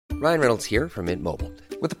Ryan Reynolds here from Mint Mobile.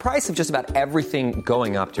 With the price of just about everything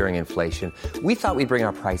going up during inflation, we thought we'd bring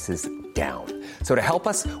our prices down. So to help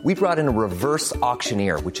us, we brought in a reverse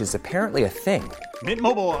auctioneer, which is apparently a thing. Mint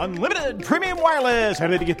Mobile Unlimited Premium Wireless. How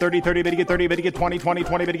to get 30, 30, bit to get 30, bit to get 20, 20,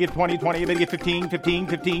 20, bit to get 20, 20, bit to get 15, 15,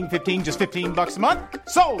 15, 15, just $15 a month?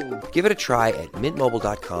 Sold! Give it a try at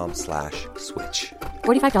mintmobile.com/switch.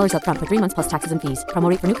 $45 up front for 3 months plus taxes and fees. Promo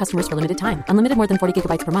rate for new customers for limited time. Unlimited more than 40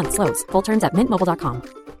 gigabytes per month. Slows full terms at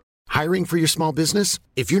mintmobile.com. Hiring for your small business?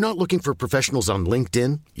 If you're not looking for professionals on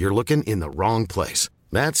LinkedIn, you're looking in the wrong place.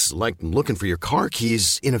 That's like looking for your car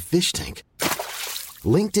keys in a fish tank.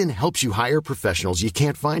 LinkedIn helps you hire professionals you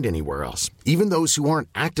can't find anywhere else, even those who aren't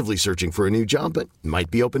actively searching for a new job but might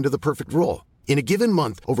be open to the perfect role. In a given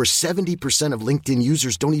month, over 70% of LinkedIn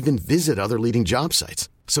users don't even visit other leading job sites.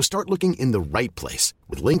 So start looking in the right place.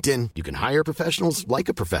 With LinkedIn, you can hire professionals like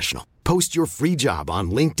a professional. Post your free job on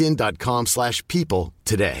linkedin.com/people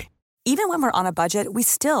today. Even when we're on a budget, we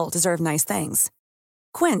still deserve nice things.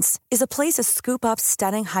 Quince is a place to scoop up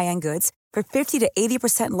stunning high-end goods for 50 to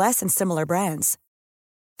 80% less than similar brands.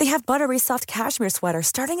 They have buttery soft cashmere sweaters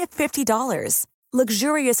starting at $50,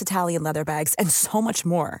 luxurious Italian leather bags, and so much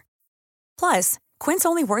more. Plus, Quince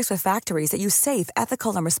only works with factories that use safe,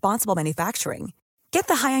 ethical, and responsible manufacturing. Get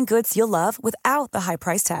the high-end goods you'll love without the high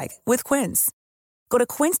price tag with Quince. Go to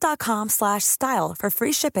quince.com/style for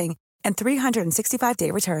free shipping and 365-day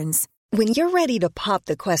returns. When you're ready to pop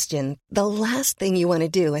the question, the last thing you want to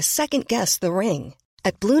do is second-guess the ring.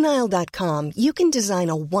 At BlueNile.com, you can design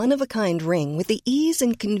a one-of-a-kind ring with the ease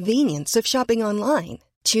and convenience of shopping online.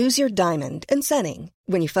 Choose your diamond and setting.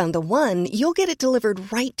 When you find the one, you'll get it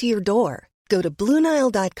delivered right to your door. Go to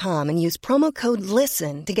BlueNile.com and use promo code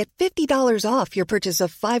LISTEN to get $50 off your purchase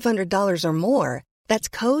of $500 or more. That's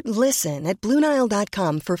code LISTEN at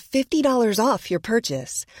BlueNile.com for $50 off your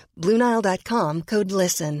purchase. BlueNile.com, code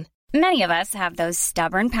LISTEN. Many of us have those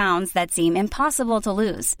stubborn pounds that seem impossible to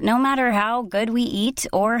lose, no matter how good we eat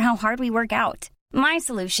or how hard we work out. My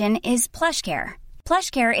solution is PlushCare.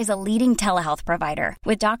 PlushCare is a leading telehealth provider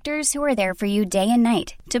with doctors who are there for you day and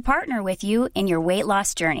night to partner with you in your weight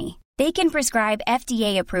loss journey. They can prescribe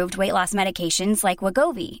FDA-approved weight loss medications like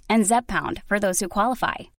Wegovy and Zepbound for those who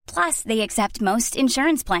qualify. Plus, they accept most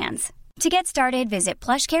insurance plans. To get started, visit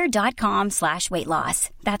plushcare.com/weightloss.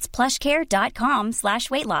 That's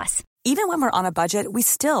plushcare.com/weightloss. Even when we're on a budget, we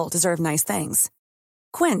still deserve nice things.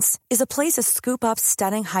 Quince is a place to scoop up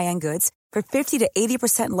stunning high-end goods for 50 to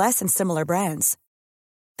 80% less than similar brands.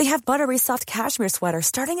 They have buttery soft cashmere sweaters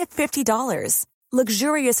starting at $50,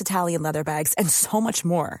 luxurious Italian leather bags, and so much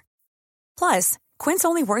more. Plus, Quince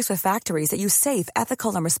only works with factories that use safe,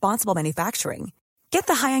 ethical, and responsible manufacturing. Get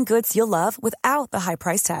the high-end goods you'll love without the high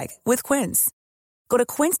price tag with Quince. Go to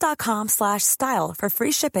quince.com/style for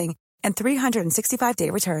free shipping and 365-day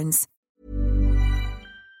returns.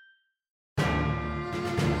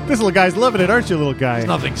 This little guy's loving it, aren't you, little guy? There's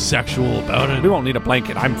nothing sexual about it. We won't need a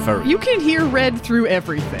blanket. I'm furry. You can hear red through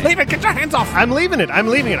everything. Leave it. Get your hands off. I'm leaving it. I'm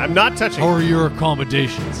not touching How it. are your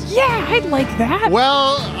accommodations? Yeah, I'd like that.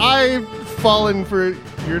 Well, I've fallen for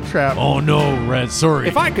your trap. Oh no, Red, sorry.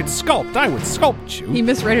 If I could sculpt, I would sculpt you. He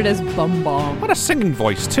misread it as bum bomb. What a singing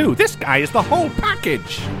voice, too. This guy is the whole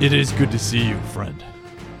package. It is good to see you, friend.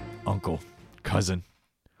 Uncle. Cousin.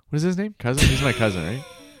 What is his name? Cousin? He's my cousin, right?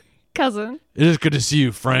 Cousin. It is good to see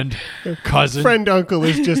you, friend. Cousin. Friend uncle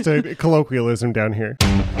is just a colloquialism down here.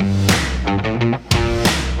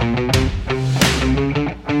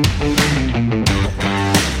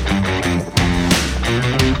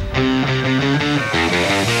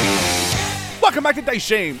 Welcome back to Dice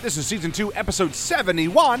Shame. This is Season 2, Episode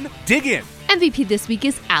 71, Dig In. MVP this week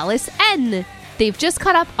is Alice N. They've just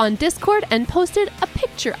caught up on Discord and posted a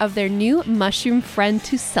picture of their new mushroom friend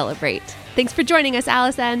to celebrate. Thanks for joining us,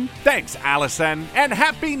 Alice N. Thanks, Allison. And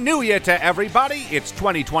Happy New Year to everybody. It's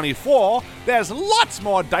 2024. There's lots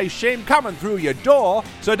more Dice Shame coming through your door,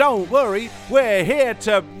 so don't worry. We're here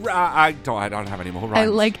to... I don't have any more rhymes. I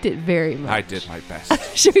liked it very much. I did my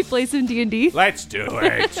best. Should we play some D&D? Let's do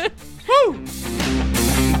it. Woo!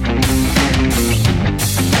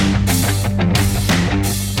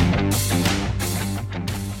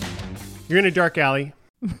 You're in a dark alley.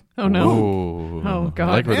 Oh, no. Ooh. Oh, God.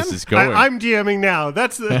 I like where this is going. I'm DMing now.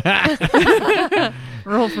 That's the...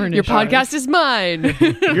 Roll for initiative. Your podcast is mine.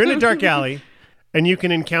 You're in a dark alley, and you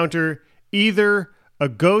can encounter either a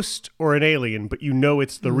ghost or an alien, but you know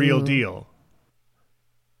it's the real deal.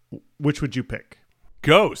 Which would you pick?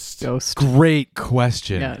 Ghost. Great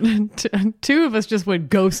question. Yeah. Two of us just went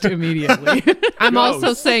ghost immediately. I'm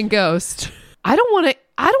also saying ghost. I don't want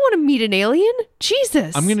to meet an alien.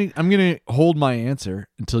 Jesus. I'm gonna hold my answer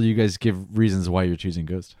until you guys give reasons why you're choosing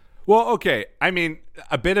ghost. Well, okay. I mean,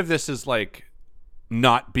 a bit of this is like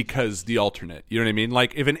not because the alternate. You know what I mean?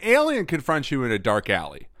 Like if an alien confronts you in a dark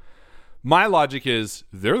alley, my logic is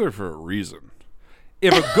they're there for a reason.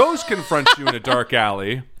 If a ghost confronts you in a dark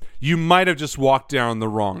alley, you might have just walked down the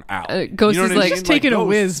wrong alley. Ghost you know is what I like mean? taking a ghosts,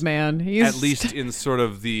 whiz, man. He's at least in sort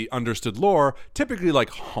of the understood lore, typically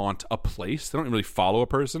like haunt a place. They don't really follow a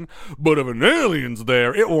person. But if an alien's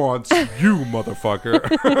there, it wants you, motherfucker.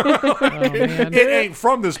 It ain't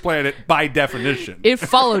from this planet by definition. It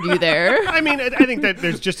followed you there. I mean, I think that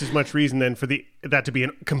there's just as much reason then for that to be a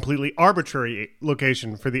completely arbitrary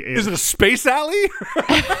location for the alien. Is it a space alley?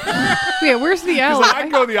 Yeah, where's the alley? I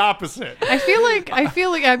go the opposite. I feel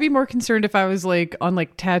like I'd be more concerned if I was like on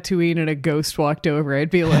like Tatooine and a ghost walked over. I'd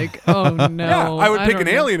be like, oh no. Yeah, I would pick don't an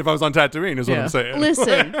know. alien if I was on Tatooine, is what Yeah. I'm saying.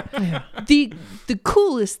 Listen, the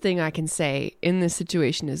coolest thing I can say in this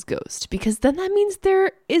situation is ghost, because then that means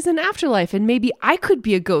there is an afterlife, and maybe I could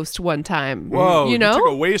be a ghost one time. Whoa, you know, took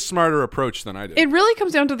a way smarter approach than I did. It really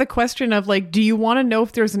comes down to the question of like, do you want to know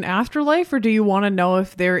if there's an afterlife, or do you want to know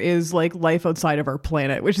if there is like life outside of our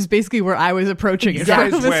planet, which is basically where I was approaching it. You guys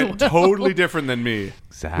from as went well. totally different than me.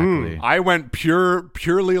 Exactly. I went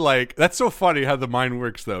purely like, that's so funny how the mind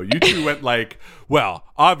works though. You two went like, well,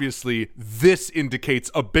 obviously this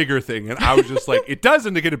indicates a bigger thing. And I was just like, it does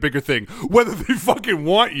indicate a bigger thing, whether they fucking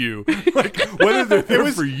want you. Like, whether they're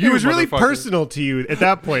there for you. It was really motherfucker. personal to you at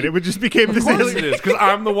that point. It would just became this Of course alien. it is, because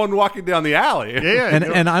I'm the one walking down the alley. Yeah,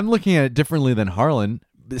 And I'm looking at it differently than Harlan.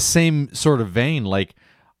 The same sort of vein. Like,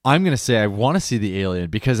 I'm going to say I want to see the alien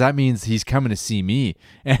because that means he's coming to see me.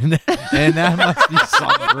 And that must be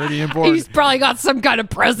something pretty important. he's probably got some kind of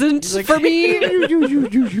present for me. He's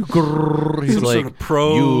Some like, sort of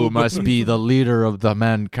probe. you must be the leader of the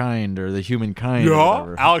mankind or the humankind. or Yeah.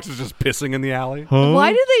 whatever. Alex is just pissing in the alley.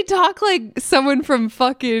 Why do they talk like someone from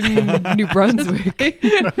fucking New Brunswick?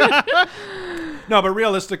 No, but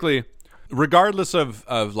realistically, regardless of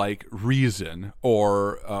like reason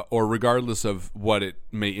or regardless of what it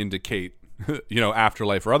may indicate,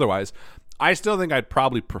 afterlife or otherwise, I still think I'd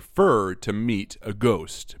probably prefer to meet a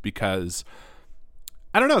ghost because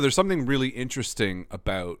I don't know, there's something really interesting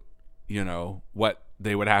about, what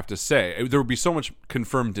they would have to say. There would be so much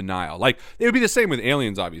confirmed denial. Like it would be the same with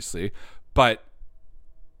aliens, obviously, but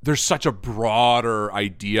there's such a broader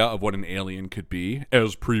idea of what an alien could be,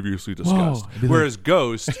 as previously discussed. Whoa, Whereas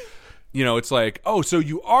ghost, it's like, oh, so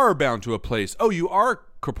you are bound to a place. Oh, you are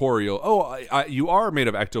corporeal. Oh, you are made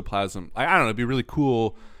of ectoplasm. I don't know. It'd be really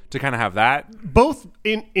cool to kind of have that. Both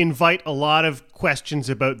invite a lot of questions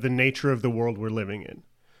about the nature of the world we're living in,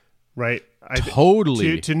 right?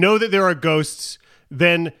 Totally. To know that there are ghosts,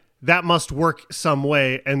 then that must work some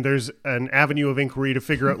way, and there's an avenue of inquiry to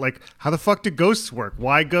figure out, like, how the fuck do ghosts work?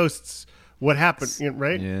 Why ghosts? What happened?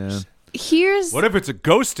 Right? Yeah. What if it's a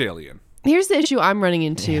ghost alien? Here's the issue I'm running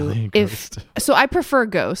into. Alien ghost. So I prefer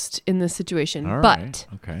ghost in this situation, All but right.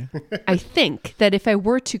 Okay. I think that if I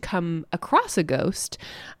were to come across a ghost,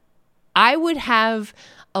 I would have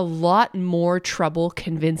a lot more trouble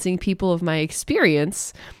convincing people of my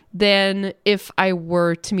experience than if I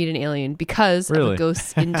were to meet an alien because of Really? a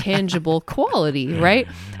ghost's intangible quality, right?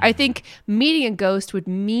 I think meeting a ghost would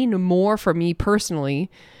mean more for me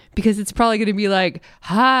personally because it's probably going to be like,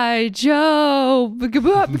 hi, Joe,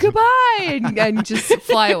 goodbye, and just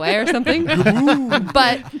fly away or something.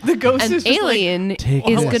 But The ghost an is just alien like, Take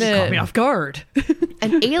is this. going caught me to... off guard.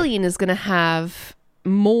 An alien is going to have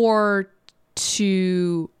more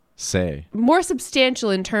substantial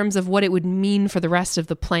in terms of what it would mean for the rest of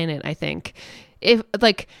the planet, I think. If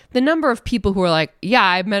like the number of people who are like, yeah,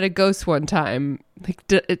 I met a ghost one time, like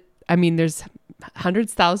there's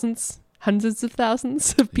hundreds of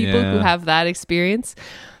thousands of people who Yeah. have that experience,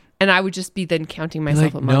 and I would just be then counting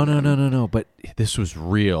myself Like, among no, them. no. But this was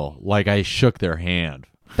real. Like, I shook their hand.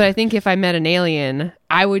 But I think if I met an alien,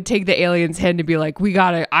 I would take the alien's hand and be like,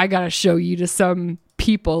 I gotta show you to some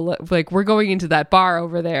people. Like, we're going into that bar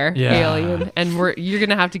over there, Yeah. alien, and you're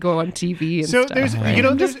gonna have to go on TV and So stuff.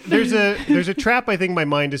 there's a trap I think my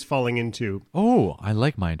mind is falling into. Oh, I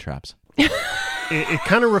like mind traps. It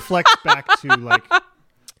kind of reflects back to, like,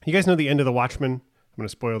 you guys know the end of The Watchmen? I'm going to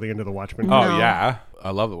spoil the end of The Watchmen. Oh, yeah. I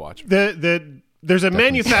love the watch. There's a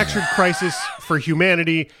manufactured crisis for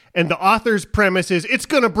humanity, and the author's premise is it's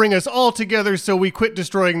going to bring us all together so we quit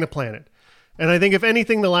destroying the planet. And I think if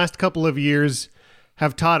anything the last couple of years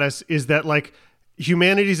have taught us is that, like,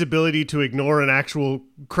 humanity's ability to ignore an actual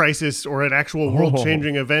crisis or an actual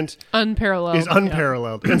world-changing event unparalleled. is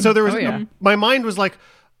unparalleled. And so there was yeah. my mind was like,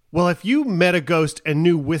 well, if you met a ghost and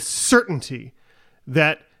knew with certainty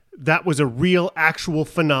that that was a real, actual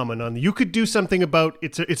phenomenon. You could do something about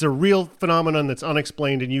it's a real phenomenon that's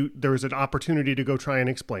unexplained, and there was an opportunity to go try and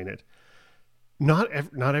explain it. Not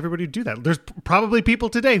everybody would do that. There's probably people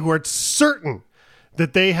today who are certain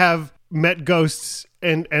that they have met ghosts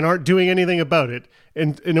and aren't doing anything about it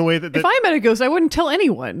in a way that if I met a ghost, I wouldn't tell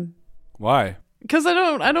anyone. Why? Because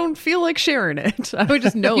I don't feel like sharing it. I would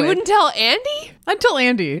just know You it. wouldn't tell Andy? I'd tell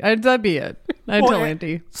Andy. That'd be it. I'd tell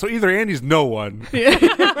Andy. So either Andy's no one.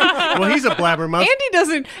 Well, he's a blabbermouth. Andy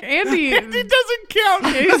doesn't count. Andy doesn't count.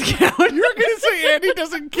 You're going to say Andy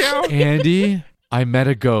doesn't count. Andy, I met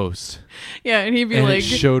a ghost. Yeah, and he'd be and like, it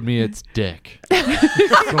showed me its dick.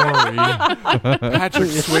 Sorry. Patrick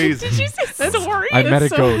Swayze. Did you say sorry? I met a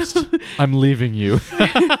ghost. I'm leaving you.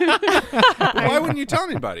 Why wouldn't you tell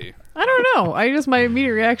anybody? I don't know. My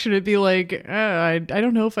immediate reaction would be like, I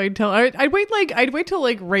don't know if I'd tell. I'd wait till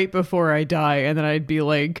like right before I die, and then I'd be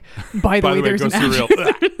like, by the way, there's an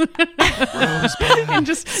and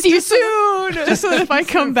just see you soon. Just so that if I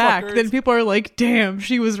come back, then people are like, damn,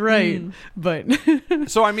 she was right. But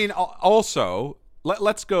so I mean, also.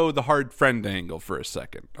 Let's go the hard friend angle for a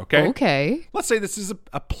second, okay? Okay. Let's say this is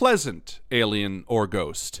a pleasant alien or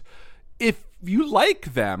ghost. If you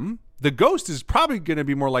like them, the ghost is probably going to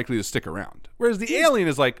be more likely to stick around. Whereas the alien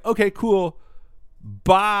is like, okay, cool,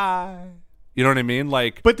 bye. You know what I mean?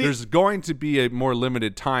 Like, there's going to be a more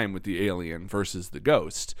limited time with the alien versus the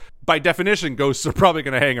ghost. By definition, ghosts are probably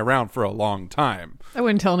going to hang around for a long time. I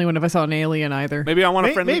wouldn't tell anyone if I saw an alien either. Maybe I want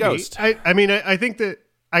a friendly ghost. I think that...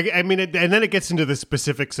 I mean, and then it gets into the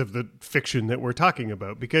specifics of the fiction that we're talking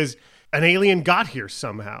about, because an alien got here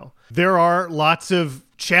somehow. There are lots of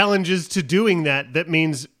challenges to doing that. That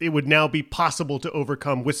means it would now be possible to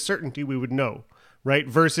overcome with certainty. We would know, right?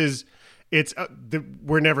 Versus it's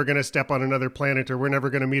we're never going to step on another planet, or we're never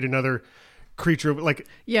going to meet another creature. Like,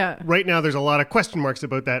 yeah, right now there's a lot of question marks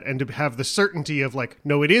about that, and to have the certainty of like,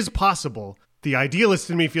 no, it is possible. The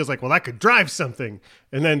idealist in me feels like, well, that could drive something.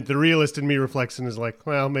 And then the realist in me reflects and is like,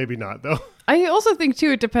 well, maybe not, though. I also think,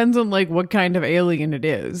 too, it depends on, like, what kind of alien it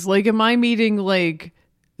is. Like, am I meeting, like,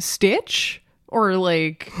 Stitch? Or,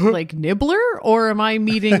 like Nibbler? Or am I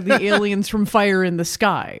meeting the aliens from Fire in the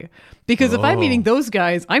Sky? Because if I'm meeting those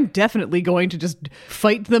guys, I'm definitely going to just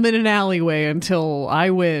fight them in an alleyway until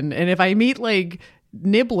I win. And if I meet, like...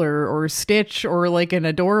 Nibbler or Stitch or like an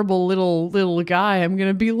adorable little guy, I'm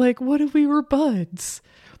gonna be like, what if we were buds?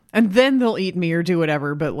 And then they'll eat me or do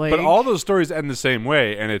whatever. But all those stories end the same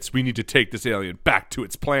way, and it's we need to take this alien back to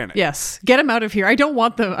its planet. Yes, get him out of here. I don't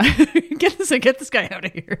want them. Get this guy out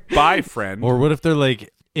of here. Bye, friend. Or what if they're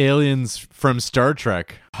like aliens from Star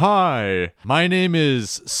Trek? Hi, my name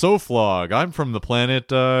is Soflog. I'm from the planet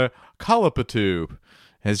Kalapatu.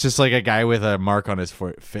 It's just like a guy with a mark on his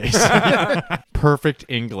face. Perfect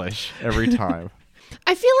English every time.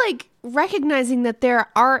 I feel like recognizing that there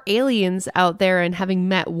are aliens out there and having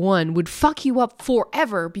met one would fuck you up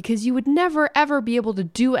forever, because you would never, ever be able to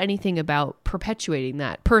do anything about perpetuating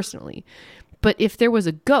that personally. But if there was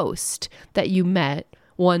a ghost that you met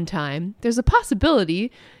one time, there's a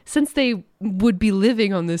possibility, since they would be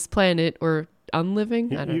living on this planet or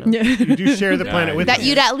unliving, I don't know. You do share the planet with that them.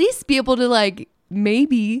 You'd at least be able to like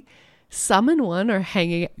maybe summon one or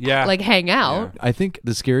hang out. Yeah. I think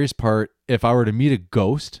the scariest part, if I were to meet a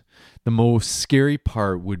ghost, the most scary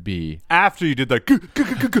part would be after you did the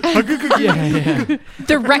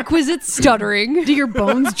the requisite stuttering. Do your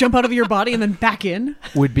bones jump out of your body and then back in?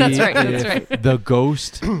 Would be that's right. The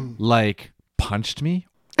ghost like punched me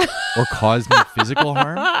or caused me physical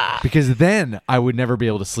harm, because then I would never be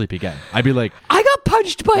able to sleep again. I'd be like, I got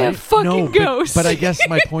punched by a fucking ghost. But I guess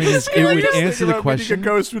my point is, it would answer the question. A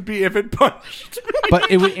ghost would be if it punched me. But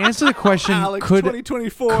it would answer the question: Alex, could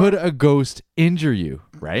 2024. Could a ghost injure you?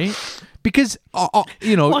 Right? Because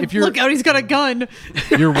if you're look out, he's got a gun.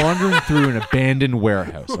 You're wandering through an abandoned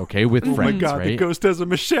warehouse, okay, with friends. Oh my God, right? the ghost has a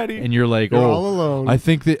machete, and you're like, you're all alone. I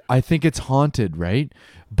think it's haunted, right?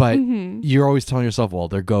 But you're always telling yourself, well,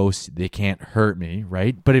 they're ghosts, they can't hurt me,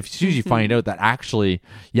 right? But as soon as you find out that actually,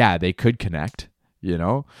 yeah, they could connect,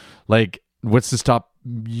 like, what's to stop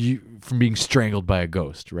you from being strangled by a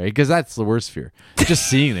ghost, right? Because that's the worst fear. Just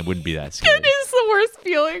seeing them wouldn't be that scary. It is the worst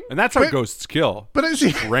feeling. And that's how ghosts kill. But I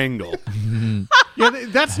see, strangle. Yeah,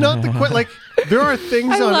 that's not the question. Like, there are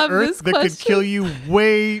things on Earth that could kill you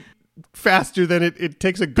way faster than it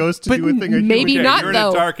takes a ghost to do a thing. maybe Okay, not you're though.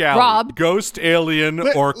 in a dark alley. Rob, Ghost, alien,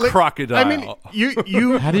 or crocodile. I mean,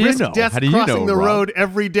 you How do you risk know? death How do you crossing know, the Rob? road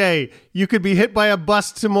every day. You could be hit by a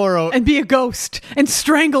bus tomorrow. And be a ghost and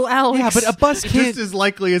strangle Alex. Yeah, but a bus can't. Just as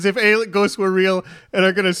likely as if ghosts were real and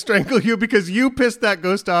are going to strangle you because you pissed that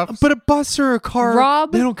ghost off. But a bus or a car,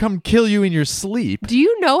 Rob- they don't come kill you in your sleep. do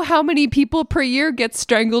you know how many people per year get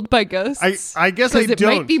strangled by ghosts? I guess I 'Cause it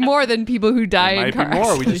don't. might be more than people who die It in might car be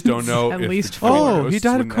more. We just don't know. At if least it's four. Oh, ghosts he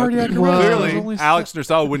died of when- cardiac okay. arrest. Clearly, Only- Alex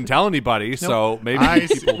Nursell wouldn't tell anybody, so maybe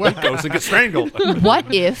people get ghosts and get strangled.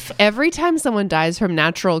 What if every time someone dies from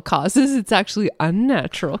natural causes, it's actually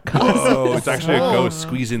unnatural causes? Oh, it's actually a ghost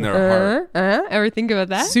squeezing their heart. Ever think about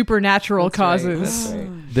that? Supernatural That's right, causes. that's right.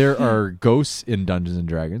 There are ghosts in Dungeons and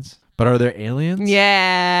Dragons, but are there aliens?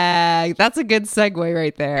 Yeah, that's a good segue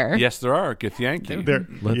right there. Yes, there are. Githyanki.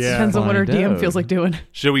 Let's Depends on what our find DM out. feels like doing.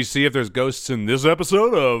 Should we see if there's ghosts in this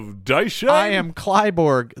episode of Dice Shame? I am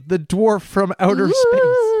Clyborg, the dwarf from outer space.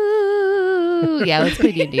 Ooh, yeah, let's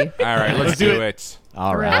play D&D. All right, let's do it.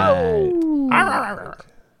 All right.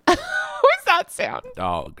 What's that sound?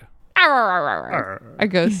 Dog. A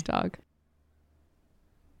ghost dog.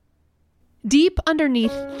 Deep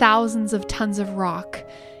underneath thousands of tons of rock,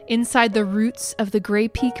 inside the roots of the Grey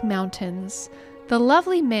Peak Mountains, the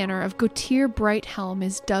lovely manor of Gautier Brighthelm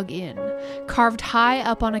is dug in, carved high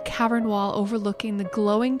up on a cavern wall overlooking the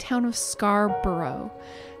glowing town of Scarborough,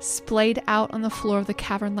 splayed out on the floor of the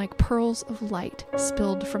cavern like pearls of light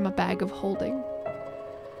spilled from a bag of holding.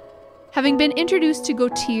 Having been introduced to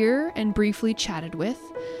Gautier and briefly chatted with,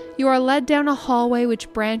 you are led down a hallway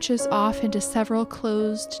which branches off into several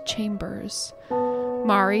closed chambers.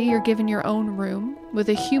 Mari, you're given your own room, with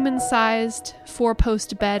a human-sized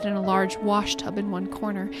four-post bed and a large washtub in one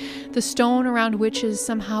corner, the stone around which is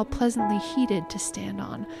somehow pleasantly heated to stand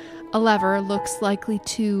on. A lever looks likely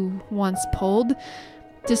to, once pulled,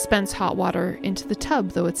 dispense hot water into the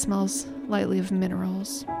tub, though it smells lightly of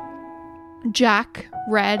minerals. Jack,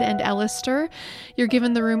 Red, and Alistair, you're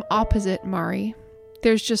given the room opposite Mari.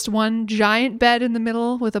 There's just one giant bed in the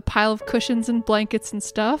middle with a pile of cushions and blankets and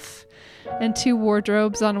stuff, and two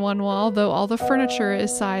wardrobes on one wall, though all the furniture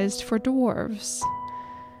is sized for dwarves.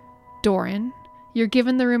 Doran, you're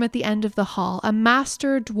given the room at the end of the hall, a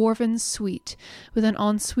master dwarven suite with an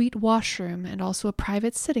ensuite washroom and also a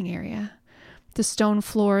private sitting area. The stone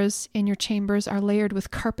floors in your chambers are layered with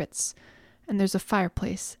carpets, and there's a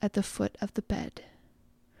fireplace at the foot of the bed.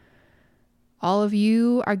 All of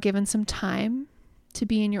you are given some time to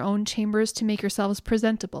be in your own chambers to make yourselves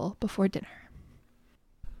presentable before dinner.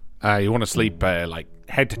 You want to sleep like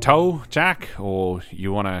head to toe, Jack, or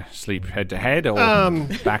you want to sleep head to head, or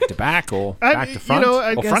back to back, or back to front,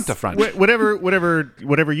 or front to front?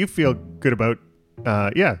 Whatever you feel good about.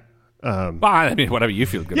 Yeah. Well, I mean, whatever you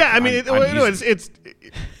feel good. Yeah, about. I mean, it's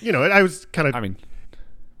I was kind of. I mean,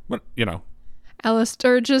 what you know.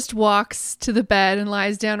 Alistair just walks to the bed and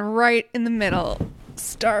lies down right in the middle,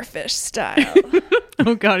 starfish style.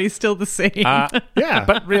 Oh God, he's still the same. Yeah,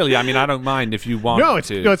 but really, I mean, I don't mind if you want.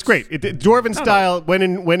 It's great. Dwarven style. When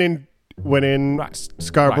in Right.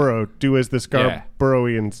 Scarborough, do as the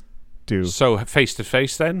Scarboroughans do. So face to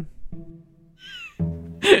face, then.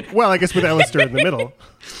 Well, I guess with Alistair in the middle.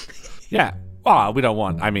 Yeah. Oh, we don't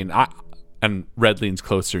want. I mean, and Red leans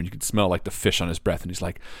closer, and you can smell like the fish on his breath, and he's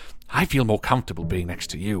like, "I feel more comfortable being next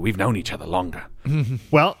to you. We've known each other longer."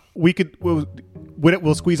 Well,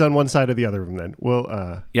 we'll squeeze on one side or the other of them. Then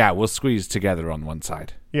we'll squeeze together on one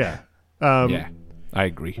side. Yeah. Yeah, I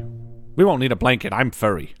agree. We won't need a blanket. I'm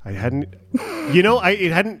furry. I hadn't.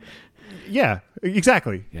 It hadn't. Yeah,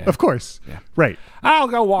 exactly. Yeah. Of course. Yeah. Right. I'll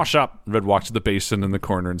go wash up. Red walks to the basin in the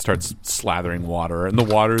corner and starts slathering water, and the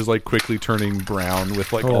water is like quickly turning brown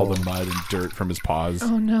with like all the mud and dirt from his paws.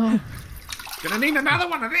 Oh no. Gonna need another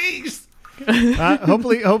one of these.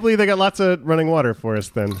 Hopefully they got lots of running water for us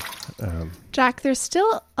then. Jack, there's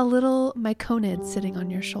still a little myconid sitting on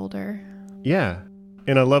your shoulder. Yeah.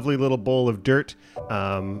 In a lovely little bowl of dirt,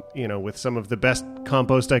 with some of the best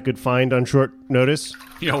compost I could find on short notice.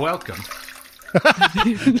 You're welcome.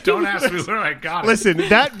 Don't ask me where I got it. Listen,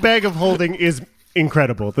 that bag of holding is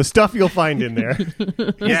incredible. The stuff you'll find in there.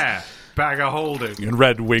 Yeah, bag of holding. And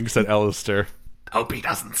Red winks at Alistair. Hope he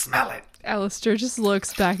doesn't smell it. Alistair just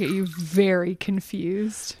looks back at you very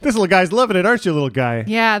confused. This little guy's loving it, aren't you, little guy?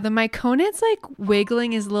 Yeah, the myconid's like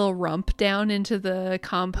wiggling his little rump down into the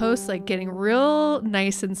compost, like getting real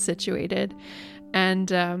nice and situated.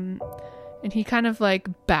 And he kind of like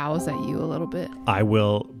bows at you a little bit. I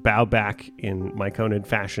will bow back in Myconid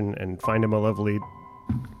fashion and find him a lovely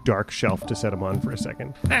dark shelf to set him on for a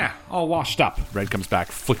second. All washed up. Red comes back,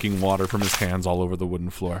 flicking water from his hands all over the wooden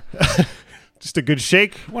floor. Just a good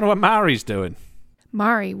shake. Wonder what Mari's doing.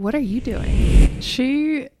 Mari, what are you doing?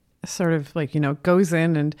 She sort of like, goes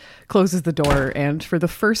in and closes the door. And for the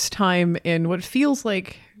first time in what feels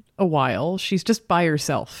like a while, she's just by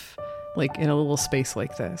herself, like in a little space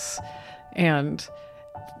like this. And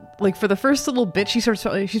like for the first little bit, she's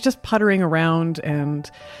just puttering around and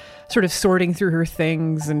sort of sorting through her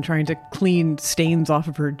things and trying to clean stains off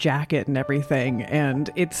of her jacket and everything. And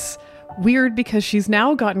it's weird because she's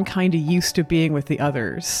now gotten kind of used to being with the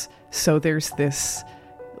others. So there's this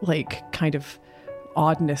like kind of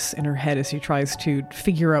oddness in her head as she tries to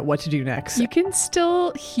figure out what to do next. You can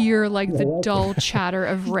still hear like the dull chatter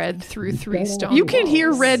of Red through 3 stone You can walls.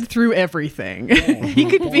 hear Red through everything. He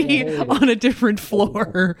could be on a different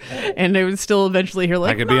floor and it would still eventually hear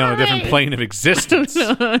like I could be on a different plane of existence.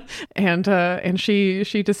 and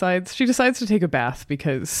she decides to take a bath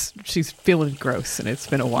because she's feeling gross and it's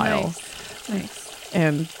been a while. Nice.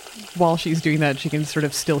 And while she's doing that, she can sort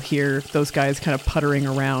of still hear those guys kind of puttering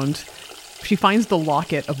around. She finds the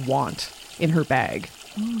locket of want in her bag.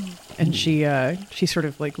 And she sort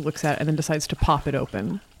of like looks at it and then decides to pop it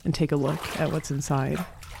open and take a look at what's inside.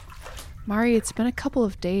 Mari, it's been a couple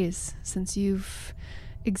of days since you've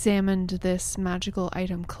examined this magical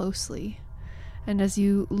item closely. And as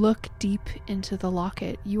you look deep into the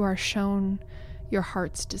locket, you are shown your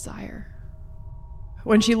heart's desire.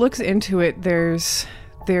 When she looks into it, there's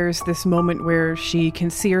this moment where she can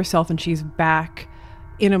see herself and she's back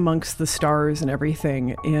in amongst the stars and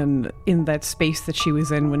everything in that space that she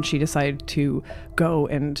was in when she decided to go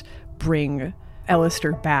and bring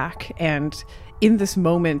Alistair back. And in this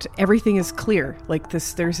moment, everything is clear. Like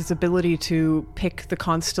there's this ability to pick the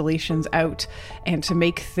constellations out and to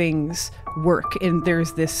make things work. And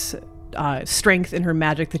there's this strength in her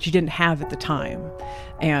magic that she didn't have at the time,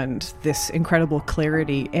 and this incredible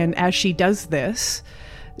clarity. And as she does this,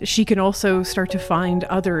 she can also start to find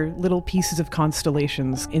other little pieces of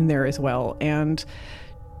constellations in there as well. And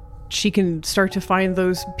she can start to find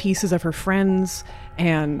those pieces of her friends.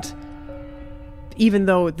 And even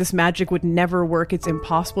though this magic would never work, it's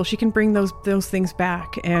impossible, she can bring those things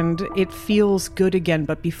back. And it feels good again.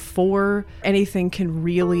 But before anything can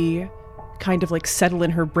really kind of like settle in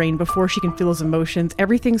her brain, before she can feel those emotions,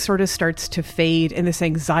 everything sort of starts to fade and this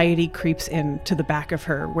anxiety creeps into the back of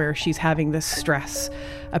her, where she's having this stress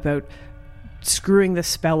about screwing the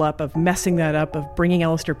spell up, of messing that up, of bringing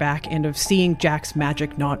Alistair back, and of seeing Jack's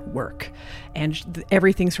magic not work. And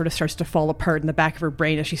everything sort of starts to fall apart in the back of her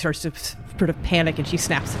brain as she starts to sort of panic and she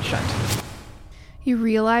snaps it shut. You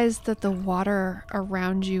realize that the water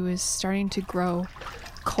around you is starting to grow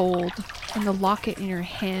cold, and the locket in your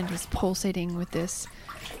hand is pulsating with this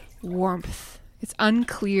warmth. It's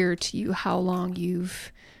unclear to you how long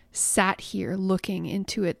you've sat here looking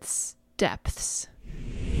into its depths.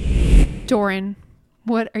 Doran,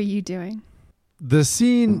 what are you doing? The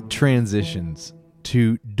scene transitions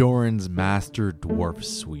to Doran's master dwarf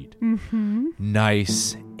suite.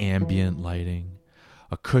 Nice ambient lighting,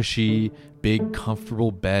 a cushy, big,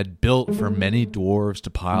 comfortable bed built for many dwarves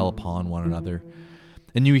to pile upon one another.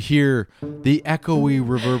 And you hear the echoey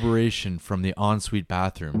reverberation from the ensuite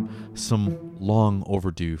bathroom, some long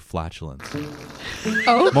overdue flatulence.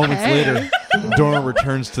 Okay. Moments later, Doran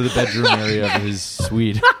returns to the bedroom area of his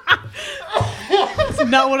suite. That's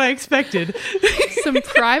not what I expected. Some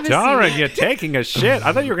privacy. Doran, you're taking a shit.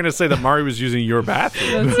 I thought you were going to say that Mari was using your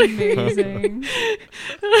bathroom. That's amazing.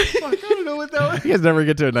 I don't know what that was. You guys never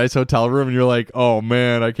get to a nice hotel room and you're like, oh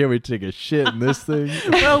man, I can't wait to take a shit in this thing.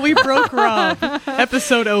 Well, we broke Rob.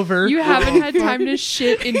 Episode over. You haven't had time to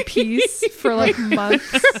shit in peace for like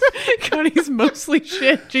months. Connie's mostly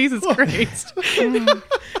shit. Jesus Christ.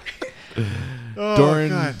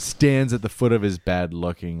 Doran stands at the foot of his bed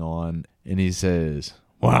looking on, and he says,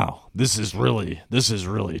 wow, this is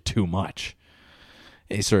really too much.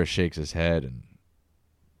 And he sort of shakes his head and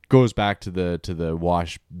goes back to the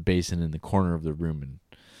wash basin in the corner of the room, and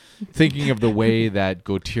thinking of the way that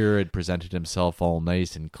Gautier had presented himself all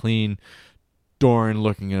nice and clean, Doran,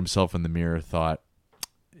 looking at himself in the mirror, thought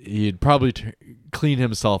he'd probably clean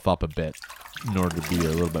himself up a bit in order to be a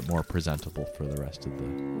little bit more presentable for the rest of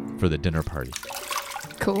the dinner party.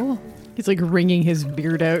 Cool. He's like wringing his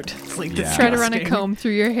beard out. It's like Try to run a comb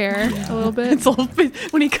through your hair a little bit. It's all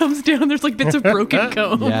when he comes down, there's like bits of broken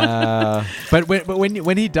comb. Yeah, but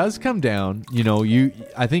when he does come down,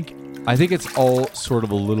 I think it's all sort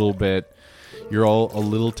of a little bit. You're all a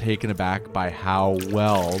little taken aback by how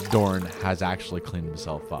well Doran has actually cleaned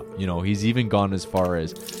himself up. He's even gone as far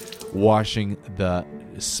as washing the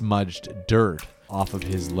smudged dirt off of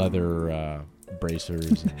his leather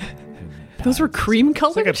bracers. And Those were cream It's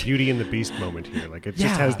colored. like a Beauty and the Beast moment here. Like it just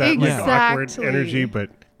Yeah. has that like awkward Exactly. energy, but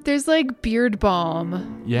There's like beard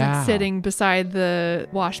balm Yeah. that's sitting beside the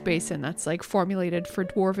wash basin that's like formulated for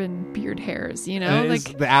dwarven beard hairs, you know? And it's-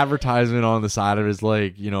 Like the advertisement on the side of it is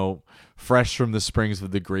like, fresh from the springs of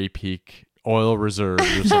the Grey Peak oil reserves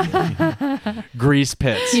or something. Grease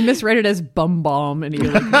pits. He misread it as bum balm, and he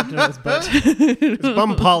like rubbed it on his butt. it's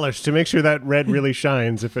bum polished to make sure that red really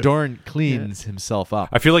shines. If it, Doran cleans himself up.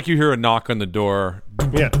 I feel like you hear a knock on the door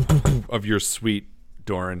yeah, of your suite,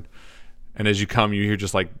 Doran. And as you come, you hear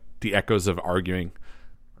just like the echoes of arguing.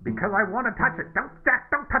 Because I want to touch it. Don't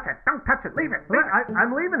touch it. Don't touch it. Leave it.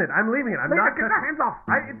 I'm leaving it. I'm leaving it. I'm not. Get the hands off.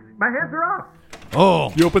 My hands are off.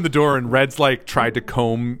 Oh, You open the door and Red's like tried to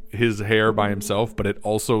comb his hair by himself, but it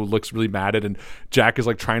also looks really matted. And Jack is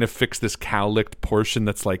like trying to fix this cow-licked portion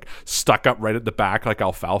that's like stuck up right at the back like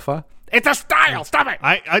alfalfa. It's a style. Stop it.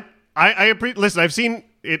 I listen. I've seen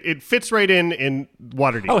it. It fits right in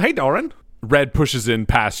Waterdeep. Oh, hey, Doran. Red pushes in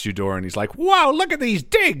past you, Doran. He's like, wow, look at these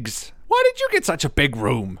digs. Why did you get such a big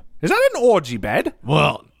room? Is that an orgy bed?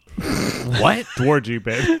 well, what? Dwargy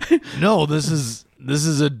bed. No, this is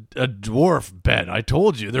a dwarf bed. I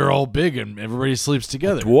told you they're all big and everybody sleeps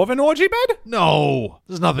together. Dwarven orgy bed? No,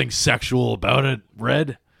 there's nothing sexual about it,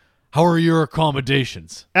 Red. How are your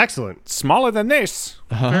accommodations? Excellent. Smaller than this.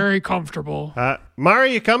 Very comfortable.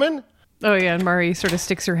 Mari, you coming? Oh yeah, and Mari sort of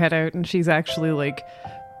sticks her head out, and she's actually like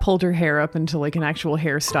pulled her hair up into like an actual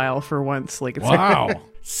hairstyle for once. Like it's Wow.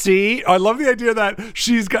 See, I love the idea that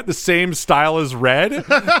she's got the same style as Red,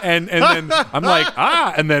 and then I'm like,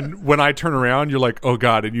 and then when I turn around, you're like, oh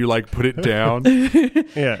god, and you like put it down.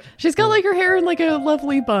 Yeah. she's got like her hair in like a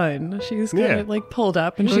lovely bun. She's got Yeah. it like pulled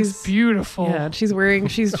up, and Looks she's beautiful. Yeah, and she's wearing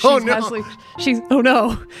she's Oh, has no. like she's oh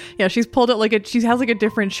no. Yeah, she's pulled out like she has like a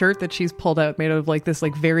different shirt that she's pulled out made of like this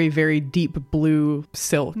like very, very deep blue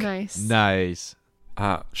silk. nice. Nice.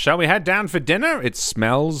 Shall we head down for dinner? It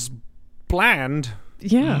smells bland.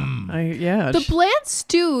 Yeah. The bland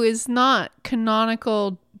stew is not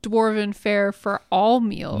canonical dwarven fare for all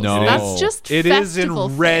meals. No. That's just It is in festival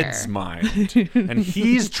Red's fare. mind, and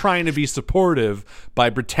he's trying to be supportive by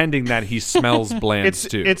pretending that he smells bland It's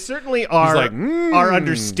stew. it's certainly our like, our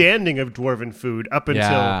understanding of dwarven food up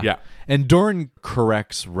until Yeah. And Doran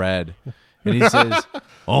corrects Red, and he says,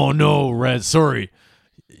 "Oh no, Red, sorry.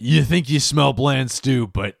 You think you smell bland stew,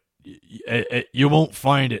 but you won't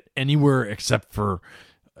find it anywhere except for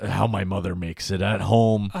how my mother makes it at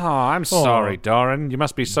home Oh, I'm sorry, Doran. You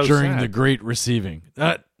must be so during sad. the Great Receiving."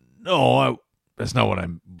 That's not what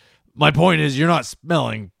I'm. My point is, you're not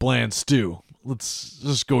smelling bland stew. Let's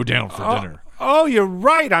just go down for dinner. Oh, you're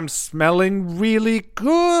right. I'm smelling really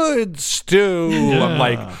good stew. I'm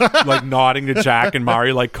like nodding to Jack and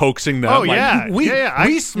Mari, like coaxing them. Oh, like, yeah. we Yeah,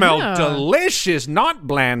 we smell Yeah. delicious, not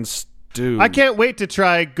bland stew. I can't wait to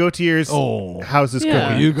try Gautier's Oh. house's Yeah.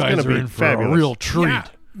 cooking. You It's guys gonna are be in for fabulous. a real treat. Yeah,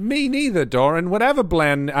 me neither, Doran. Whatever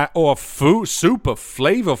bland or food, super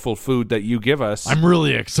flavorful food that you give us, I'm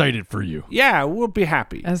really excited for you. yeah, we'll be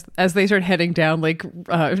happy. As they start heading down, like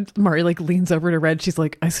Mari like leans over to Red. She's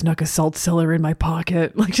like, "I snuck a salt cellar in my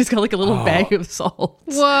pocket." Like she's got like a little bag of salt.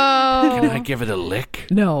 Whoa. Can I give it a lick?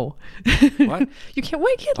 No, What? you can't.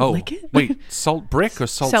 Why can't Oh, lick it? wait, salt brick or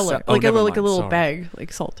salt cellar, oh, like a never little, like a mind, little sorry. bag,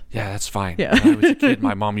 like salt. Yeah, that's fine. Yeah. When I was a kid,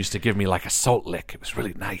 my mom used to give me like a salt lick. It was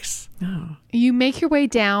really nice. You make your way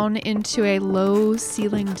down into a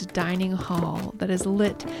low-ceilinged dining hall that is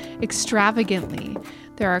lit extravagantly.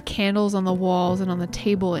 There are candles on the walls and on the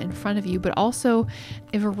table in front of you, but also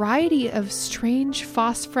a variety of strange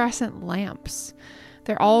phosphorescent lamps.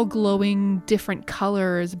 They're all glowing different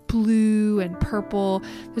colors, blue and purple.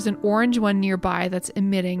 There's an orange one nearby that's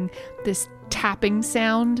emitting this tapping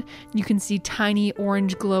sound. You can see tiny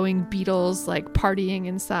orange glowing beetles like partying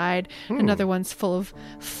inside. Another one's full of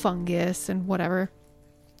fungus and whatever.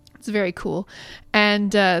 It's very cool.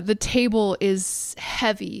 And the table is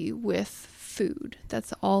heavy with food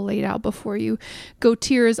that's all laid out before you.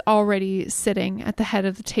 Gautier is already sitting at the head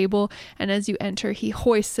of the table, and as you enter, he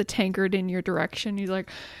hoists a tankard in your direction. He's like,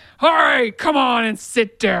 Hey, come on and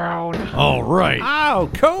sit down. All right.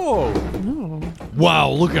 Oh, cool.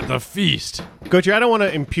 Wow, look at the feast. Gautier, I don't want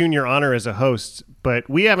to impugn your honor as a host, but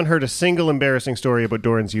we haven't heard a single embarrassing story about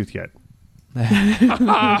Doran's youth yet.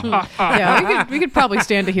 Yeah, we could probably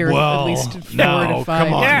stand to hear Well, at least 4 now, to 5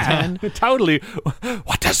 come on. to Yeah, 10. totally.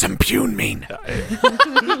 What does impugn mean?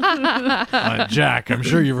 Jack, I'm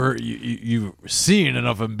sure you've seen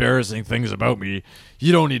enough embarrassing things about me.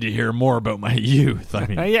 you don't need to hear more about my youth. I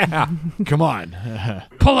mean, Yeah. come on.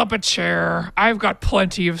 Pull up a chair. I've got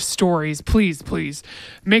plenty of stories. Please, please,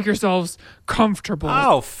 make yourselves comfortable.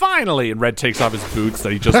 Oh, finally! And Red takes off his boots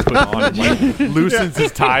that he just put on and like loosens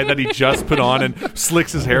his tie that he just put on and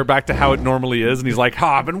slicks his hair back to how it normally is. And he's like,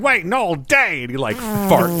 I've been waiting all day. And he like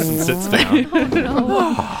farts and sits down.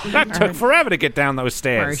 That took forever to get down those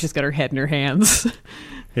stairs. Mari's just got her head in her hands.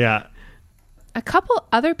 Yeah. A couple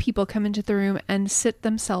other people come into the room and sit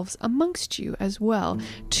themselves amongst you as well.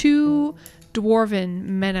 2 dwarven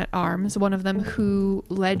men-at-arms, one of them who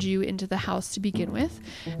led you into the house to begin with,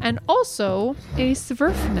 and also a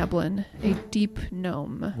Svirfneblin, a deep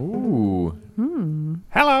gnome. Ooh.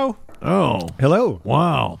 Hello. Oh. Hello.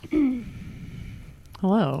 Wow.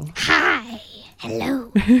 Hello. Hi.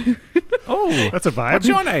 Hello. Oh, That's a vibe. what's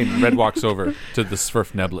your name? Red walks over to the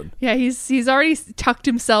Svirfneblin. Yeah, he's already tucked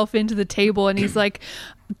himself into the table, and he's like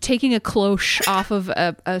taking a cloche off of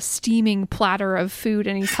a steaming platter of food,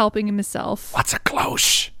 and he's helping himself. What's a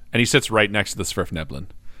cloche? And he sits right next to the Svirfneblin.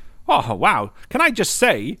 Oh, wow. Can I just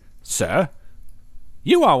say, sir,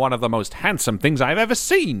 you are one of the most handsome things I've ever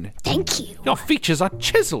seen. Thank you. Your features are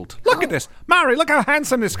chiseled. Look at this. Mari, look how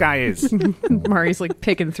handsome this guy is. Mari's like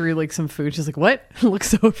picking through like some food. She's like, what?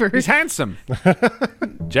 Looks over. He's handsome.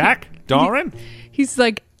 Jack? Doran? He's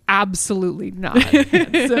like, absolutely not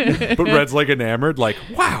handsome. But Red's like enamored, like,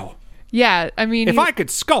 wow. Yeah, I mean, If I could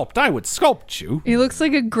sculpt, I would sculpt you. he looks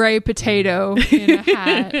like a gray potato in a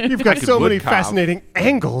hat. You've got could so many wood carve. fascinating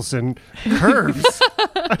angles and curves.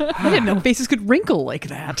 I didn't know faces could wrinkle like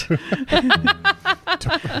that.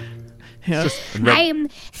 Yeah. I am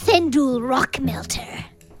Thendul Rockmelter.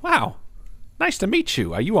 Wow. Nice to meet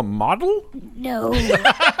you. Are you a model? No.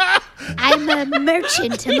 I'm a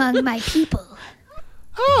merchant among my people.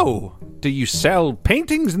 Oh. Do you sell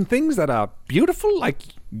paintings and things that are beautiful, like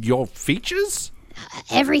your features?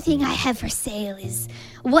 Everything I have for sale is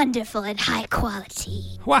wonderful and high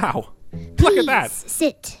quality. Wow. Look Please at that.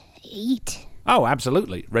 sit, eat. Oh,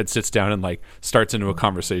 absolutely. Red sits down and like starts into a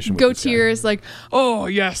conversation with this guy. Gautier is like, Oh,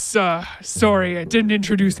 yes. Sorry, I didn't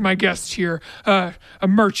introduce my guest here. A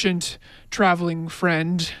merchant traveling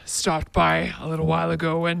friend stopped by a little while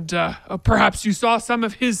ago, and perhaps you saw some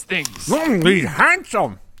of his things. He's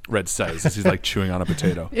handsome, Red says as he's like chewing on a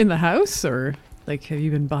potato. In the house, or like, have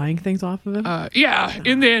you been buying things off of him? Yeah,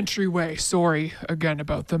 in the entryway. Sorry again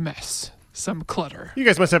about the mess. Some clutter. You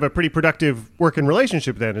guys must have a pretty productive working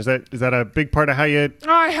relationship then. Is that a big part of how you...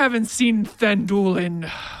 I haven't seen Thendul in...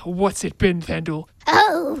 What's it been, Thendul?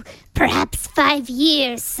 Oh, perhaps 5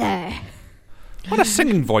 years, sir. What a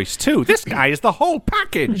singing voice, too. This guy is the whole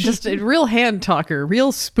package. Just a real hand talker,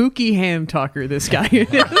 real spooky hand talker, this guy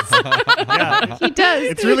is. Yeah. he does.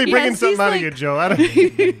 It's really bringing Yes, something he's out like- of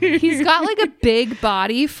you, Joe. He's got like a big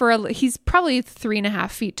body he's probably 3.5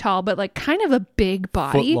 feet tall, but like kind of a big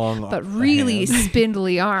body, Foot-long but really hands.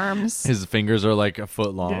 spindly arms. His fingers are like a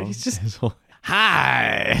foot long. Yeah, he's just- His whole-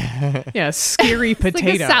 Hi. Yeah, scary It's like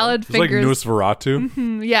potato. a salad It's like fingers.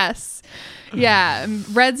 Nosferatu. Yes. Yeah.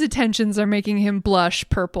 Red's attentions are making him blush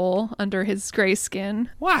purple under his gray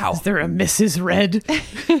skin. Wow. Is there a Mrs. Red?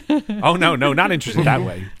 Oh, no, not interested that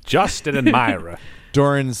way. Just an admirer.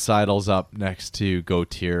 Doran sidles up next to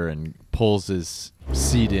Gautier and pulls his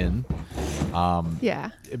seat in.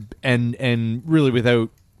 Yeah. And really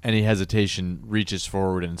without any hesitation reaches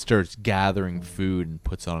forward and starts gathering food and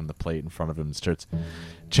puts it on the plate in front of him and starts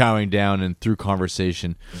chowing down. And through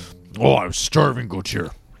conversation, oh, I'm starving, Gautier.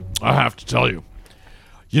 I have to tell you.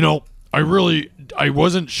 You know, I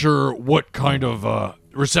wasn't sure what kind of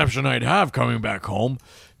reception I'd have coming back home.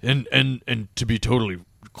 And to be totally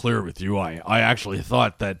clear with you, I actually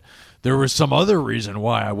thought that there was some other reason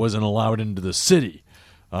why I wasn't allowed into the city.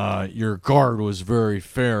 Your guard was very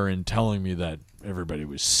fair in telling me that everybody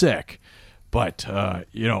was sick, but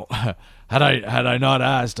you know, had I not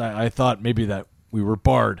asked, I thought maybe that we were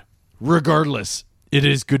barred. Regardless, it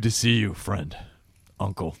is good to see you, friend,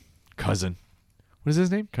 uncle, cousin. What is his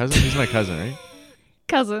name? Cousin? He's my cousin, right?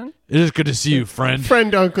 Cousin. It is good to see you, friend.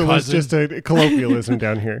 Friend uncle Cousin. is just a colloquialism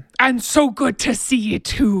down here. And so good to see you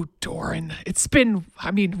too, Doran. It's been,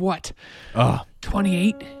 what?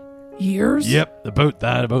 28 years? Yep,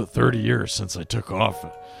 about 30 years since I took off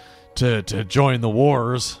to join the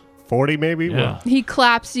wars. 40 maybe? Yeah. He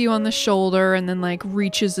claps you on the shoulder and then like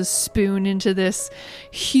reaches a spoon into this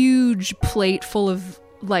huge plate full of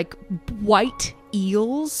like white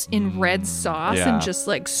eels in red sauce yeah. and just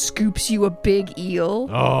like scoops you a big eel.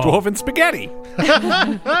 Oh, Dwarven spaghetti.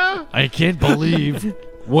 I can't believe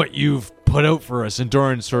what you've put out for us. And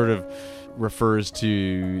Doran sort of refers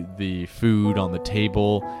to the food on the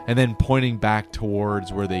table and then pointing back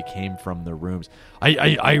towards where they came from, the rooms.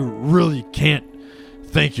 I really can't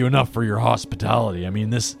thank you enough for your hospitality. I mean,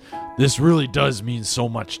 this really does mean so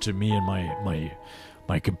much to me and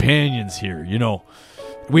my companions here. You know,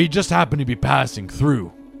 we just happen to be passing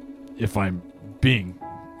through, if I'm being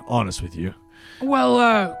honest with you.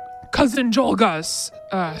 Well, Cousin Jolgas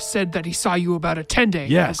said that he saw you about 10 days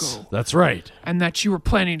ago. Yes, that's right. And that you were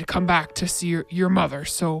planning to come back to see your mother.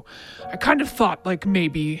 So I kind of thought like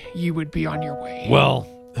maybe you would be on your way. Well,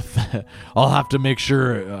 I'll have to make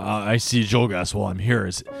sure I see Jolgas while I'm here.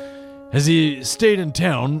 Has he stayed in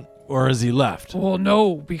town or has he left? Well,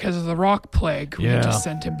 no, because of the rock plague. We Yeah. just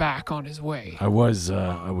sent him back on his way. I was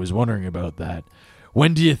wondering about that.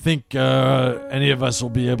 When do you think any of us will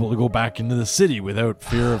be able to go back into the city without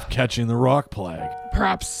fear of catching the rock plague?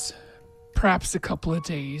 Perhaps a couple of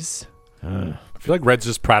days. I feel like Red's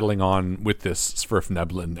just prattling on with this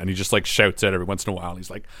Svirfneblin, and he just like shouts out every once in a while. He's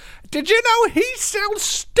like, "Did you know he sells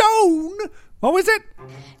stone? What was it?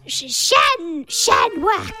 Shad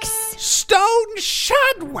wax. Stone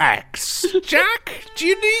shad wax. Jack, do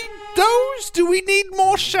you need those? Do we need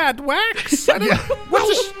more shad wax?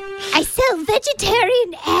 I sell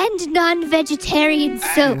vegetarian and non-vegetarian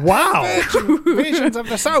soap. Versions of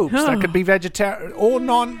the soaps that could be vegetarian or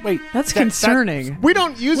non. Wait, That's concerning. We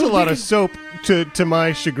don't use a lot of soap, to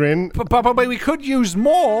my chagrin. But we could use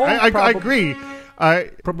more. I agree.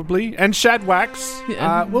 Probably. And shad wax.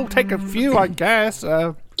 We'll take a few, I guess.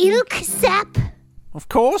 Ilk sap. Of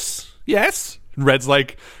course. Yes. Red's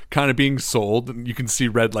like kind of being sold, and you can see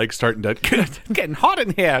Red like starting to getting hot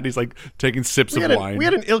in here, and he's like taking sips of wine. We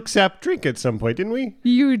had an ilk sap drink at some point, didn't we?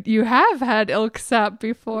 You have had ilk sap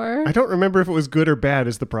before. I don't remember if it was good or bad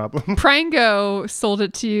is the problem. Prango sold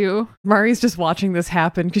it to you. Mari's just watching this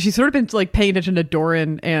happen because she's sort of been like paying attention to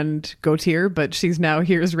Doran and Gautier, but she's now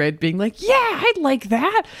hears Red being like, "Yeah, I'd like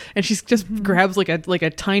that," and she's just grabs like a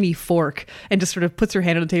tiny fork and just sort of puts her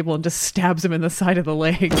hand on the table and just stabs him in the side of the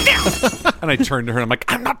leg. And I turn to her and I'm like,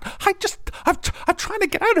 I'm trying to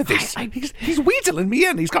get out of this. He's weaseling me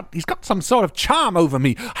in. He's got some sort of charm over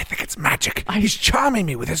me. I think it's magic. He's charming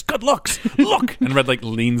me with his good looks. Look. And Red like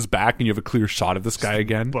leans back and you have a clear shot of this guy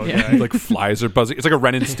again. Yeah. Like flies are buzzing. It's like a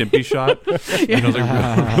Ren and Stimpy shot. You know,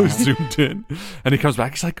 like really zoomed in. And he comes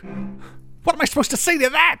back. He's like, what am I supposed to say to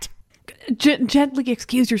that? Gently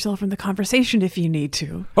excuse yourself from the conversation if you need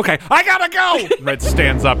to. Okay, I gotta go. Red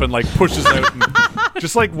stands up and like pushes out and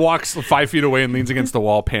just like walks 5 feet away and leans against the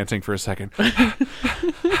wall, panting for a second. I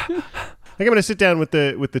think I'm going to sit down with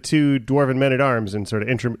the two dwarven men at arms and sort of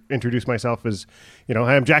introduce myself as,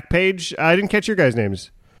 hi, I'm Jack Page. I didn't catch your guys'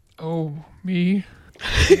 names. Oh, me?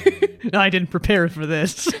 No, I didn't prepare for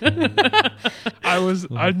this.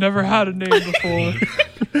 I'd never had a name before.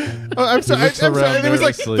 Oh, I'm sorry. It was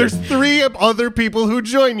like there's 3 other people who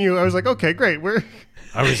join you. I was like, okay, great.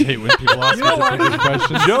 I always hate when people ask me difficult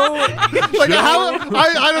questions. I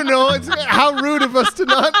don't know. It's how rude of us to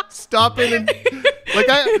not stop in and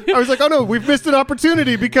I was like, oh no, we've missed an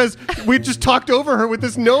opportunity because we just talked over her with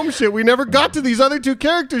this gnome shit. We never got to these other 2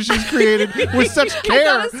 characters she's created with such care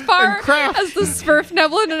I got as far and craft. as the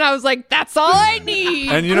Svirfneblin, and I was like, that's all I need.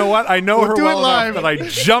 And you know what? I know her do well it live. enough that I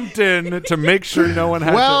jumped in to make sure no one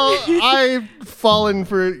had I've fallen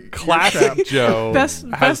for Classic Joe Best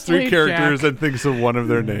has 3 played, characters Jack. and thinks of one of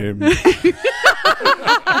their names.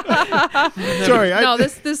 Sorry.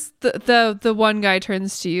 The one guy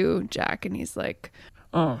turns to you, Jack, and he's like,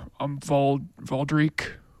 I'm Valdreek.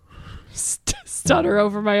 stutter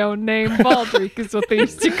over my own name. Valdreek is what they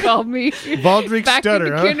used to call me. Valdreek back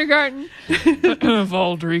Stutter, in kindergarten.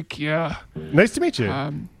 Valdreek, yeah. Nice to meet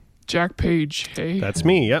you. Jack Page, hey. That's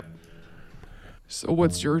me, yep. So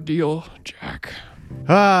what's your deal, Jack?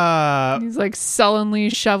 He's like sullenly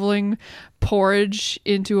shoveling porridge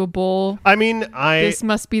into a bowl. I mean, This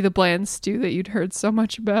must be the bland stew that you'd heard so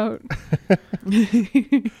much about.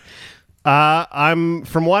 I'm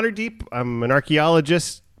from Waterdeep. I'm an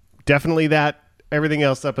archaeologist. Definitely that. Everything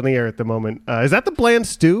else up in the air at the moment. Is that the bland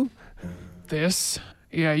stew? This?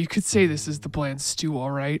 Yeah, you could say this is the bland stew,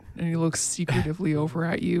 all right. And he looks secretively over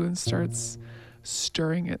at you and starts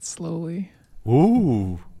stirring it slowly.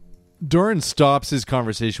 Ooh. Doran stops his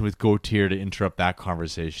conversation with Gautier to interrupt that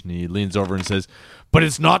conversation. He leans over and says, but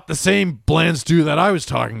it's not the same bland stew that I was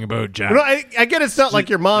talking about, Jack. No, I get it's not like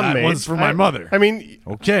your mom that made. one's for my mother. I mean...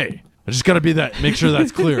 Okay. I just got to make sure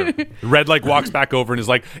that's clear. Red like walks back over and is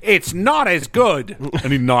like, it's not as good.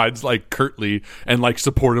 And he nods like curtly and like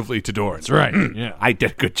supportively to Doran. That's right. Yeah. I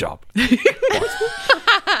did a good job. And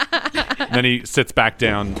then he sits back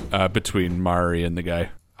down between Mari and the guy.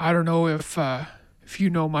 I don't know if if you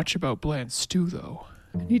know much about bland stew, though.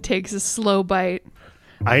 He takes a slow bite,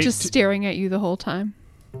 just staring at you the whole time.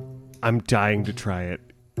 I'm dying to try it.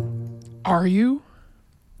 Are you?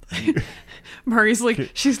 Mari's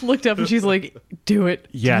like, she's looked up and she's like, do it.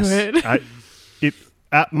 Yes. Do it.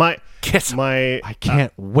 I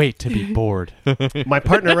can't wait to be bored. My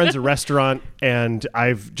partner runs a restaurant, and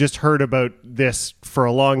I've just heard about this for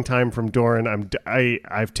a long time from Doran.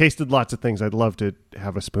 I've tasted lots of things. I'd love to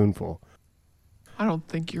have a spoonful. I don't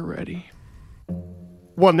think you're ready.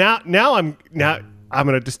 Well, now I'm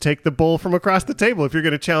going to just take the bowl from across the table if you're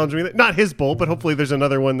going to challenge me. Not his bowl, but hopefully there's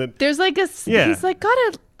another one that... There's like he's like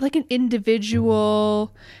got an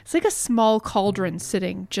individual, it's like a small cauldron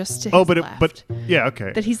sitting just to his left. Yeah,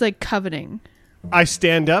 okay. That he's like coveting. I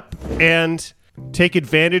stand up and take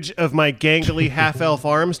advantage of my gangly half-elf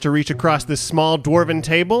arms to reach across this small dwarven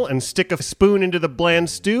table and stick a spoon into the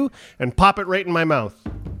bland stew and pop it right in my mouth.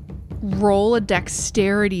 Roll a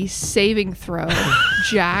dexterity saving throw,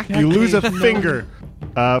 Jack. You lose a finger.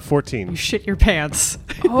 14. You shit your pants.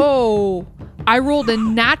 Oh, I rolled a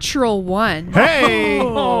natural 1. Hey!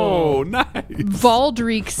 Oh, nice.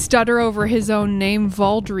 Valdreek, stutter over his own name,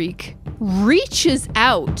 Valdreek, reaches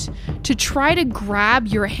out to try to grab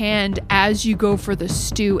your hand as you go for the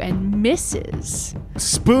stew and misses.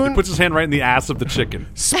 Spoon. He puts his hand right in the ass of the chicken.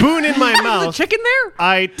 Spoon in my mouth. The chicken there?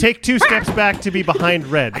 I take 2 steps back to be behind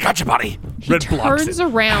Red. I got you, buddy. He Red blocks turns it.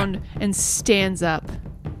 around and stands up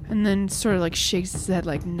and then sort of like shakes his head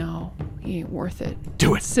like, no, he ain't worth it.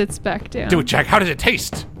 Do it. Sits back down. Do it, Jack. How does it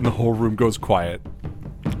taste? And the whole room goes quiet.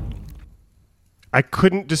 I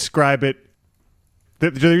couldn't describe it.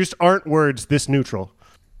 There just aren't words this neutral.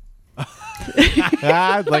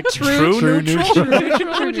 Like true neutral.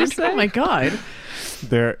 Would you say? Oh my God.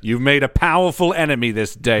 You've made a powerful enemy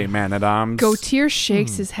this day, Man-at-Arms. Gautier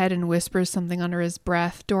shakes his head and whispers something under his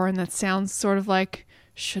breath. Doran, that sounds sort of like,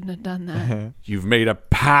 shouldn't have done that. You've made a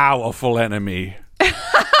powerful enemy.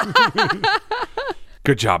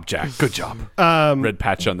 Good job, Jack. Good job. Red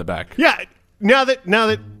patch on the back. Yeah. Now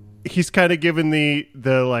that he's kind of given the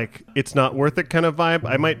like it's not worth it kind of vibe,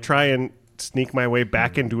 I might try and sneak my way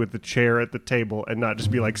back into the chair at the table and not just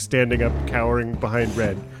be like standing up cowering behind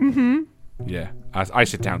Red. Mm-hmm. Yeah, I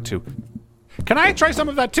sit down too. Can I try some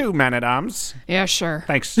of that too, Man-at-Arms? Yeah, sure.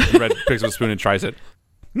 Thanks. Red picks up a spoon and tries it.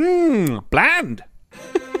 Bland.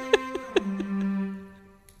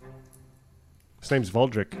 His name's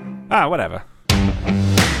Valdrick. Ah, whatever.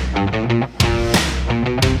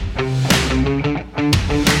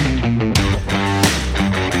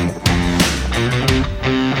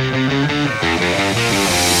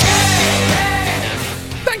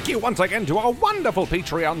 Thank you once again to our wonderful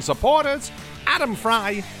Patreon supporters, Adam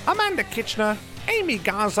Fry, Amanda Kitchener, Amy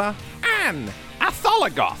Gaza, Anne,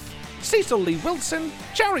 Atholagoth, Cecil Lee Wilson,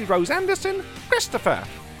 Jerry Rose Anderson, Christopher,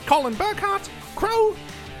 Colin Burkhart, Crow,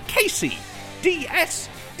 Casey, D.S.,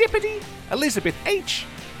 Dippity, Elizabeth H.,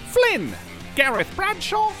 Flynn, Gareth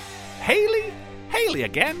Bradshaw, Haley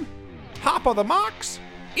again, Harper the Marks,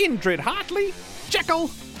 Indrid Hartley,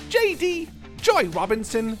 Jekyll, J.D., Joy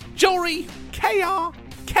Robinson, Jory, KR,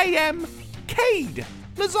 KM, Cade,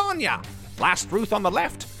 Lasagna, Last Ruth on the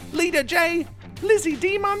left, Leader J, Lizzie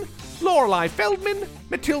Demon, Lorelei Feldman,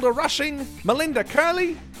 Matilda Rushing, Melinda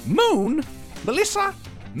Curley, Moon, Melissa,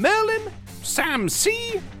 Merlin, Sam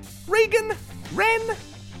C, Regan, Ren,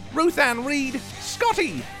 Ruth Ann Reed,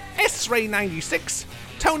 Scotty, S-Ray 96,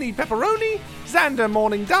 Tony Pepperoni, Xander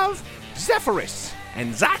Morning Dove, Zephyrus,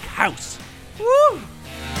 and Zach House. Woo!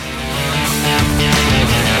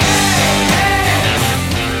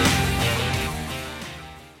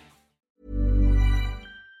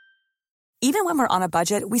 Even when we're on a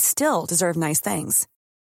budget, we still deserve nice things.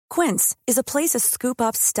 Quince is a place to scoop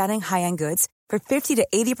up stunning high-end goods for 50 to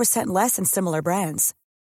 80% less than similar brands.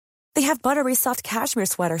 They have buttery soft cashmere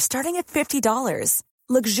sweaters starting at $50,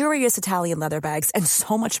 luxurious Italian leather bags, and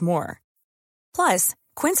so much more. Plus,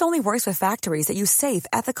 Quince only works with factories that use safe,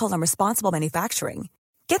 ethical, and responsible manufacturing.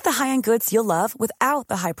 Get the high-end goods you'll love without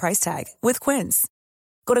the high price tag with Quince.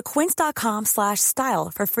 Go to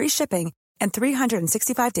quince.com/style for free shipping and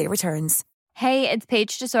 365-day returns. Hey, it's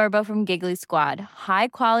Paige DeSorbo from Giggly Squad. High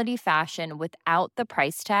quality fashion without the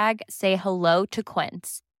price tag. Say hello to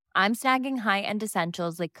Quince. I'm snagging high-end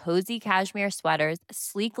essentials like cozy cashmere sweaters,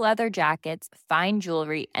 sleek leather jackets, fine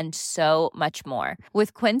jewelry, and so much more.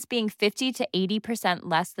 With Quince being 50 to 80%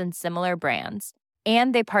 less than similar brands.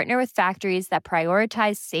 And they partner with factories that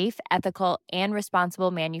prioritize safe, ethical, and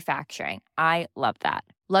responsible manufacturing. I love that.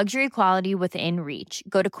 Luxury quality within reach.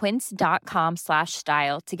 Go to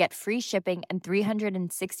quince.com/style to get free shipping and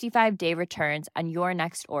 365-day returns on your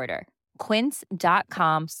next order.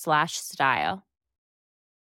 Quince.com/style.